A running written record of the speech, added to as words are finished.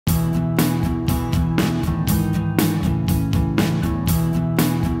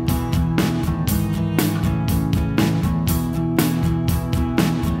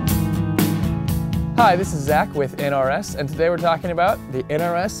Hi, this is Zach with NRS, and today we're talking about the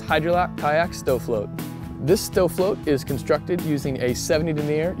NRS HydroLock Kayak Stow float. This stow float is constructed using a 70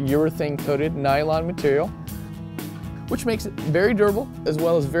 denier urethane-coated nylon material, which makes it very durable as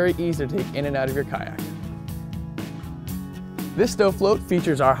well as very easy to take in and out of your kayak. This stow float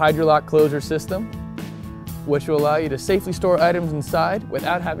features our HydroLock closure system, which will allow you to safely store items inside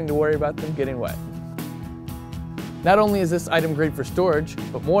without having to worry about them getting wet. Not only is this item great for storage,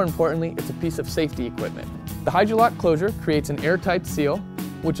 but more importantly, it's a piece of safety equipment. The HydroLock closure creates an airtight seal,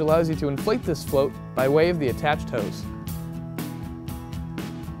 which allows you to inflate this float by way of the attached hose.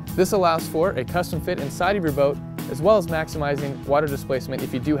 This allows for a custom fit inside of your boat, as well as maximizing water displacement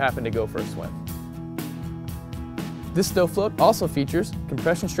if you do happen to go for a swim. This stow float also features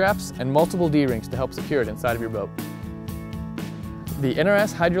compression straps and multiple D-rings to help secure it inside of your boat. The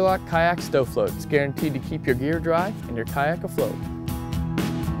NRS HydroLock Kayak Stow float is guaranteed to keep your gear dry and your kayak afloat.